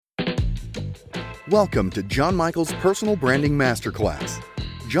Welcome to John Michael's Personal Branding Masterclass.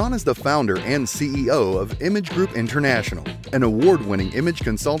 John is the founder and CEO of Image Group International, an award-winning image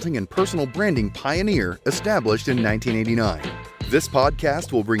consulting and personal branding pioneer established in 1989. This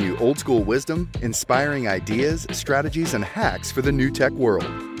podcast will bring you old-school wisdom, inspiring ideas, strategies, and hacks for the new tech world.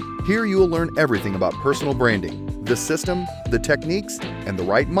 Here you will learn everything about personal branding, the system, the techniques, and the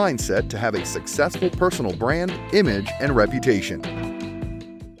right mindset to have a successful personal brand, image, and reputation.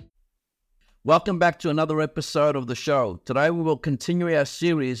 Welcome back to another episode of the show. Today we will continue our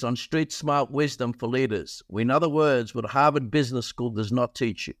series on street smart wisdom for leaders. In other words, what Harvard Business School does not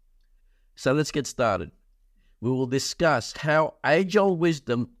teach you. So let's get started. We will discuss how age-old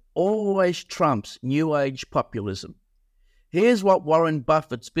wisdom always trumps new age populism. Here's what Warren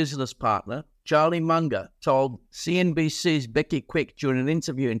Buffett's business partner, Charlie Munger, told CNBC's Becky Quick during an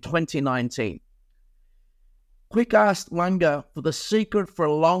interview in 2019. Quick asked Munger for the secret for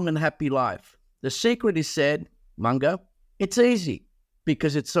a long and happy life. The secret, he said, Munger, it's easy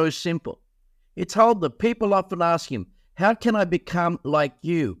because it's so simple. He told that people often ask him, how can I become like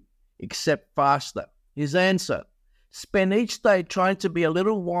you, except faster? His answer, spend each day trying to be a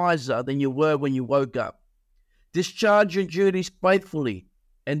little wiser than you were when you woke up. Discharge your duties faithfully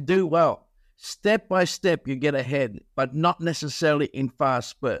and do well. Step by step you get ahead, but not necessarily in fast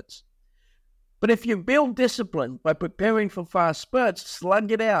spurts. But if you build discipline by preparing for fast spurts,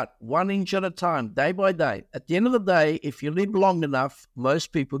 slug it out 1 inch at a time, day by day. At the end of the day, if you live long enough,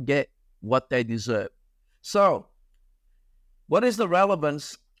 most people get what they deserve. So, what is the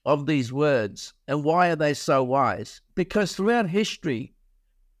relevance of these words and why are they so wise? Because throughout history,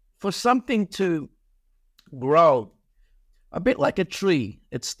 for something to grow, a bit like a tree,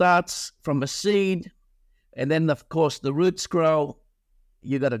 it starts from a seed and then, of course, the roots grow,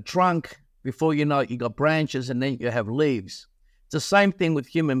 you got a trunk. Before you know it, you got branches and then you have leaves. It's the same thing with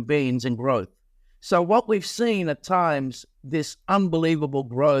human beings and growth. So what we've seen at times, this unbelievable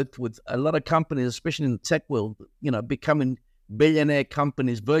growth with a lot of companies, especially in the tech world, becoming billionaire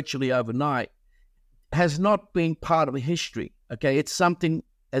companies virtually overnight, has not been part of history. Okay, it's something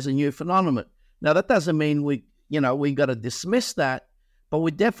as a new phenomenon. Now that doesn't mean we got to dismiss that. But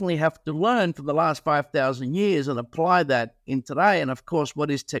we definitely have to learn from the last 5,000 years and apply that in today. And of course,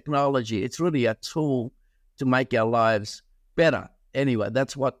 what is technology? It's really a tool to make our lives better. Anyway,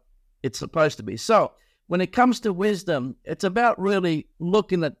 that's what it's supposed to be. So when it comes to wisdom, it's about really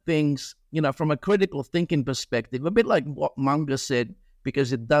looking at things, from a critical thinking perspective, a bit like what Munger said,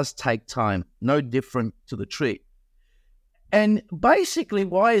 because it does take time, no different to the tree. And basically,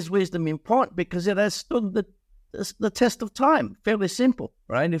 why is wisdom important? Because it has stood the test of time. Fairly simple,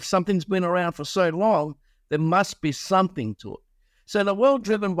 right? If something's been around for so long, there must be something to it. So in a world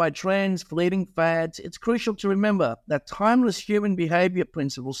driven by trends, fleeting fads, it's crucial to remember that timeless human behavior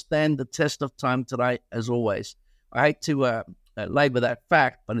principles stand the test of time today, as always. I hate to labor that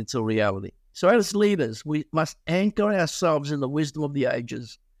fact, but it's a reality. So as leaders, we must anchor ourselves in the wisdom of the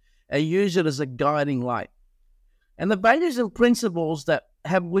ages and use it as a guiding light. And the values and principles that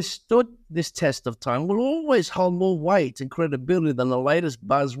have withstood this test of time will always hold more weight and credibility than the latest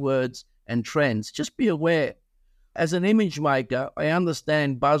buzzwords and trends. Just be aware. As an image maker, I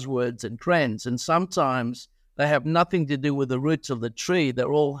understand buzzwords and trends, and sometimes they have nothing to do with the roots of the tree. They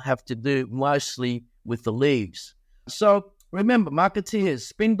all have to do mostly with the leaves. So remember, marketeers,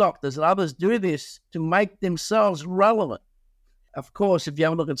 spin doctors, and others do this to make themselves relevant. Of course, if you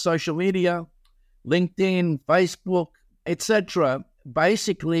have a look at social media, LinkedIn, Facebook, etc.,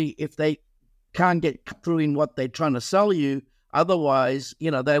 basically, if they can't get through in what they're trying to sell you, otherwise,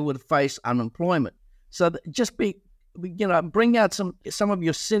 they would face unemployment. So just bring out some of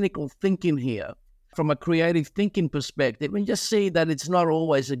your cynical thinking here from a creative thinking perspective and just see that it's not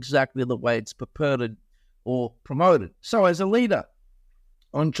always exactly the way it's purported or promoted. So as a leader,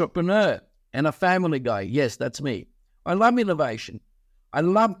 entrepreneur, and a family guy, yes, that's me. I love innovation. I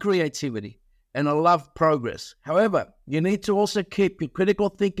love creativity. And I love progress. However, you need to also keep your critical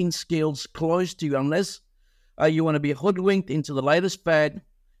thinking skills close to you unless you want to be hoodwinked into the latest fad,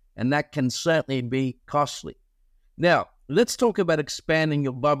 and that can certainly be costly. Now, let's talk about expanding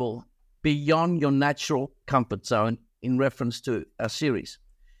your bubble beyond your natural comfort zone in reference to our series.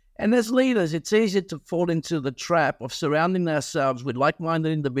 And as leaders, it's easy to fall into the trap of surrounding ourselves with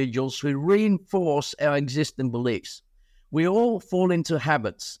like-minded individuals who reinforce our existing beliefs. We all fall into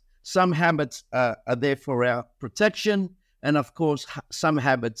habits. Some habits are there for our protection, and of course, some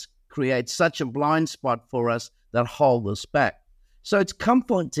habits create such a blind spot for us that hold us back. So it's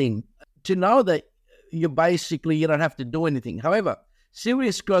comforting to know that you don't have to do anything. However,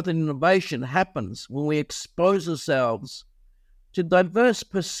 serious growth and innovation happens when we expose ourselves to diverse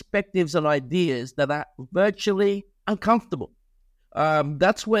perspectives and ideas that are virtually uncomfortable.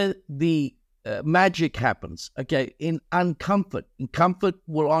 That's where the magic happens, okay? In uncomfort. In comfort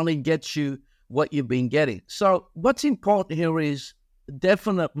will only get you what you've been getting. So what's important here is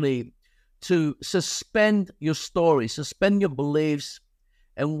definitely to suspend your story, suspend your beliefs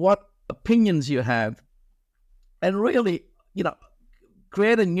and what opinions you have, and really,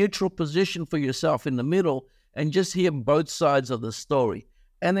 create a neutral position for yourself in the middle and just hear both sides of the story.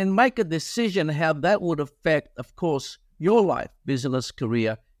 And then make a decision how that would affect, of course, your life, business,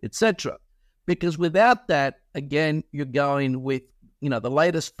 career, etc. Because without that, again, you're going with, the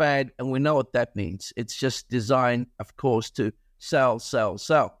latest fad, and we know what that means. It's just designed, of course, to sell, sell,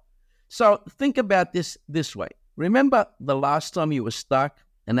 sell. So think about this way. Remember the last time you were stuck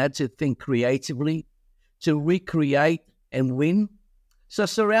and had to think creatively to recreate and win? So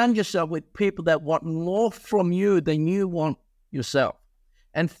surround yourself with people that want more from you than you want yourself,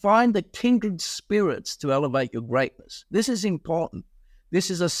 and find the kindred spirits to elevate your greatness. This is important.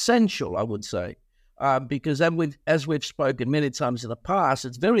 This is essential, I would say, because as we've spoken many times in the past,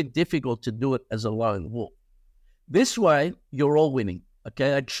 it's very difficult to do it as a lone wolf. This way, you're all winning,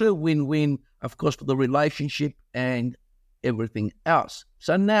 okay? A true win-win, of course, for the relationship and everything else.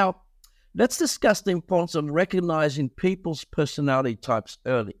 So now, let's discuss the importance of recognizing people's personality types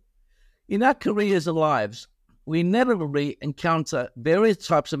early. In our careers and lives, we inevitably encounter various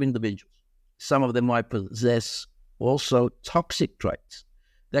types of individuals. Some of them might possess also toxic traits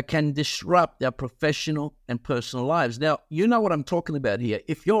that can disrupt our professional and personal lives. Now, you know what I'm talking about here.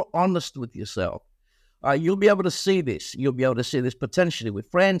 If you're honest with yourself, you'll be able to see this. You'll be able to see this potentially with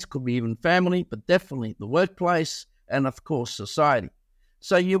friends, could be even family, but definitely the workplace and, of course, society.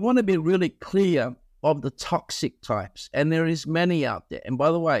 So you want to be really clear of the toxic types, and there is many out there. And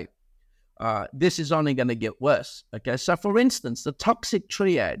by the way, this is only going to get worse, okay? So for instance, the toxic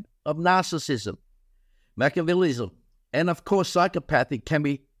triad of narcissism, Machiavellism, and of course psychopathy can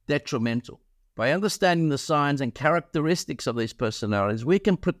be detrimental. By understanding the signs and characteristics of these personalities, we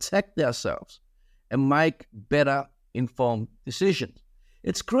can protect ourselves and make better informed decisions.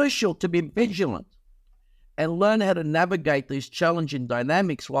 It's crucial to be vigilant and learn how to navigate these challenging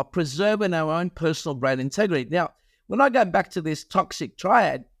dynamics while preserving our own personal brand integrity. Now, when I go back to this toxic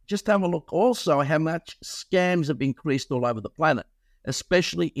triad, just have a look also how much scams have increased all over the planet,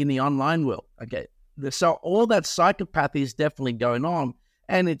 especially in the online world. Okay, so all that psychopathy is definitely going on,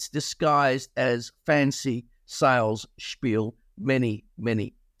 and it's disguised as fancy sales spiel many,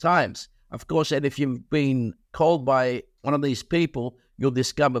 many times. Of course, and if you've been called by one of these people, you'll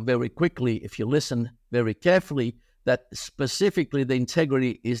discover very quickly, if you listen very carefully, that specifically the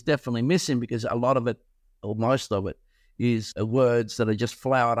integrity is definitely missing, because a lot of it, or most of it, is words that are just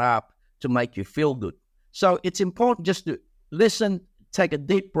flowered up to make you feel good. So it's important just to listen, take a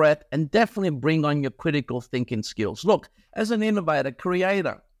deep breath, and definitely bring on your critical thinking skills. Look, as an innovator,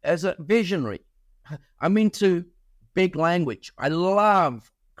 creator, as a visionary, I'm into big language. I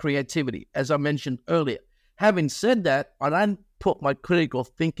love creativity, as I mentioned earlier. Having said that, I don't put my critical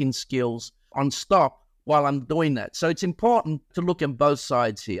thinking skills on stop while I'm doing that. So it's important to look at both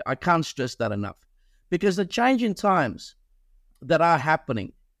sides here. I can't stress that enough, because the changing times that are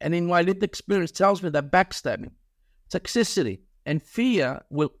happening, and in my lived experience tells me that backstabbing, toxicity, and fear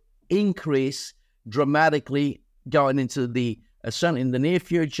will increase dramatically going into the certainly in the near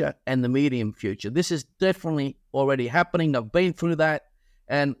future and the medium future. This is definitely already happening. I've been through that,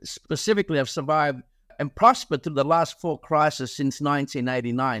 and specifically I've survived and prospered through the last 4 crises since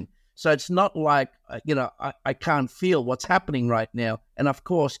 1989. So it's not like, I can't feel what's happening right now. And of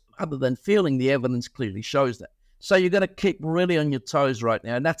course, other than feeling, the evidence clearly shows that. So you've got to keep really on your toes right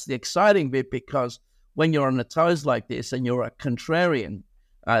now. And that's the exciting bit, because when you're on the toes like this and you're a contrarian,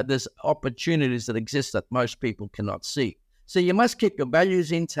 there's opportunities that exist that most people cannot see. So you must keep your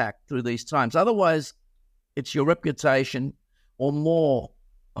values intact through these times. Otherwise, it's your reputation or more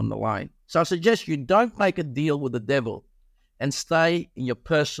on the line. So I suggest you don't make a deal with the devil and stay in your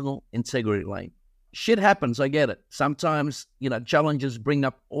personal integrity lane. Shit happens, I get it. Sometimes, challenges bring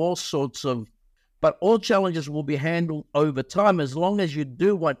up all sorts of, but all challenges will be handled over time as long as you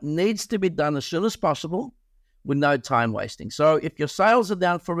do what needs to be done as soon as possible with no time wasting. So if your sales are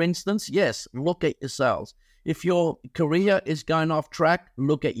down, for instance, yes, look at your sales. If your career is going off track,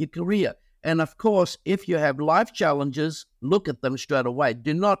 look at your career. And of course, if you have life challenges, look at them straight away.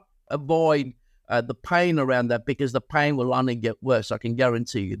 Do not avoid the pain around that, because the pain will only get worse. I can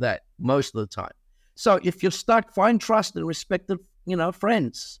guarantee you that most of the time. So if you're stuck, find trusted and respected,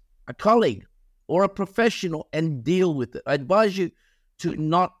 friends, a colleague or a professional, and deal with it. I advise you to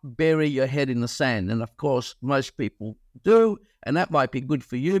not bury your head in the sand. And of course, most people do, and that might be good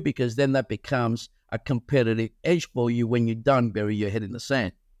for you because then that becomes a competitive edge for you when you don't bury your head in the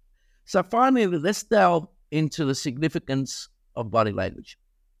sand. So finally, let's delve into the significance of body language.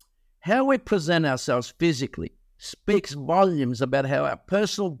 How we present ourselves physically speaks volumes about how our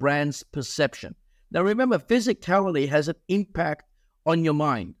personal brand's perception. Now remember, physicality has an impact on your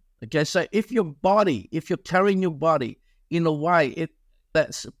mind. Okay, so if you're carrying your body in a way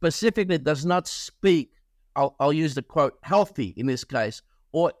that specifically does not speak, I'll use the quote, healthy in this case,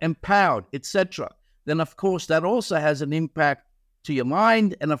 or empowered, etc., then of course that also has an impact to your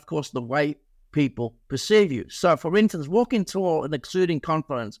mind and of course the way people perceive you. So for instance, walking tall and exuding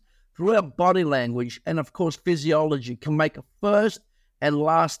confidence through our body language and of course physiology can make a first and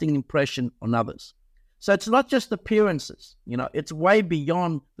lasting impression on others. So it's not just appearances, it's way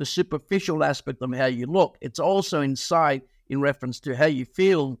beyond the superficial aspect of how you look. It's also inside in reference to how you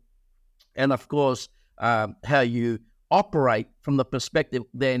feel and of course how you operate from the perspective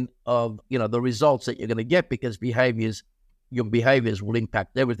then of, the results that you're going to get because your behaviors will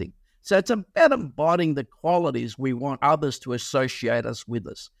impact everything. So it's about embodying the qualities we want others to associate us with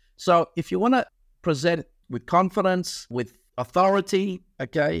us. So if you want to present with confidence, with authority,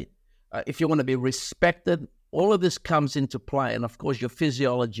 okay, if you want to be respected, all of this comes into play. And of course, your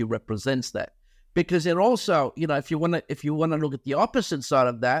physiology represents that. Because it also, if you want to look at the opposite side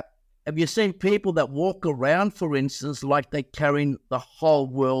of that, have you seen people that walk around, for instance, like they're carrying the whole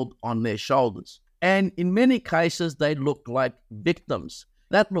world on their shoulders? And in many cases, they look like victims.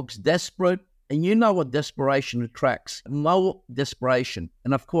 That looks desperate. And you know what desperation attracts? More desperation.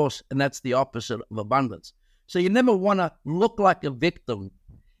 And of course, and that's the opposite of abundance. So you never want to look like a victim,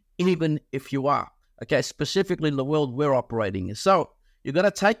 even if you are. Okay, specifically in the world we're operating in. So you've got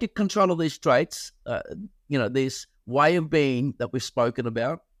to take control of these traits, this way of being that we've spoken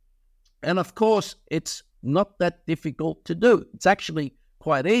about. And of course, it's not that difficult to do. It's actually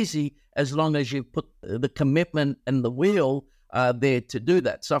quite easy as long as you put the commitment and the will there to do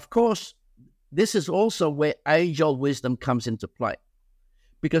that. So of course, this is also where age-old wisdom comes into play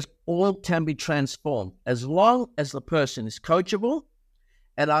because all can be transformed as long as the person is coachable.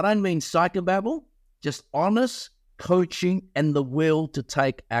 And I don't mean psychobabble, just honest coaching and the will to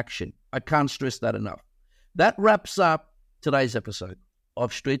take action. I can't stress that enough. That wraps up today's episode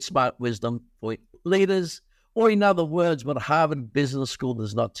of Street Smart Wisdom for Leaders, or in other words, what Harvard Business School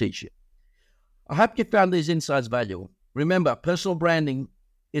does not teach you. I hope you found these insights valuable. Remember, personal branding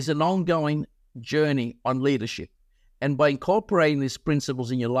is an ongoing journey on leadership. And by incorporating these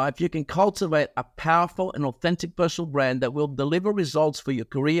principles in your life, you can cultivate a powerful and authentic personal brand that will deliver results for your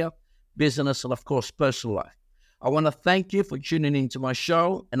career, business, and of course, personal life. I want to thank you for tuning into my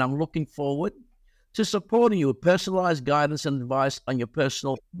show, and I'm looking forward to supporting you with personalized guidance and advice on your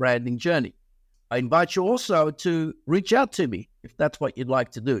personal branding journey. I invite you also to reach out to me if that's what you'd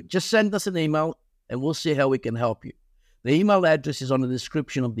like to do. Just send us an email and we'll see how we can help you. The email address is on the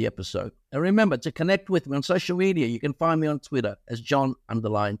description of the episode. And remember, to connect with me on social media, you can find me on Twitter as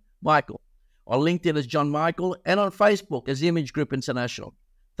John_Michael, on LinkedIn as John Michael, and on Facebook as Image Group International.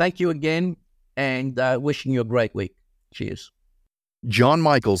 Thank you again, and wishing you a great week. Cheers. John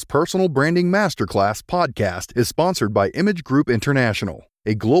Michael's Personal Branding Masterclass podcast is sponsored by Image Group International,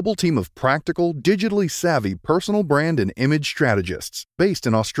 a global team of practical, digitally savvy personal brand and image strategists based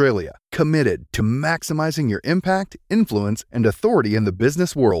in Australia, committed to maximizing your impact, influence, and authority in the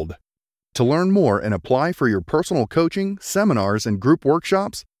business world. To learn more and apply for your personal coaching, seminars, and group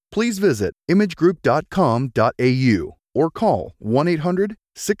workshops, please visit imagegroup.com.au or call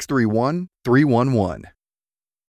 1-800-631-311.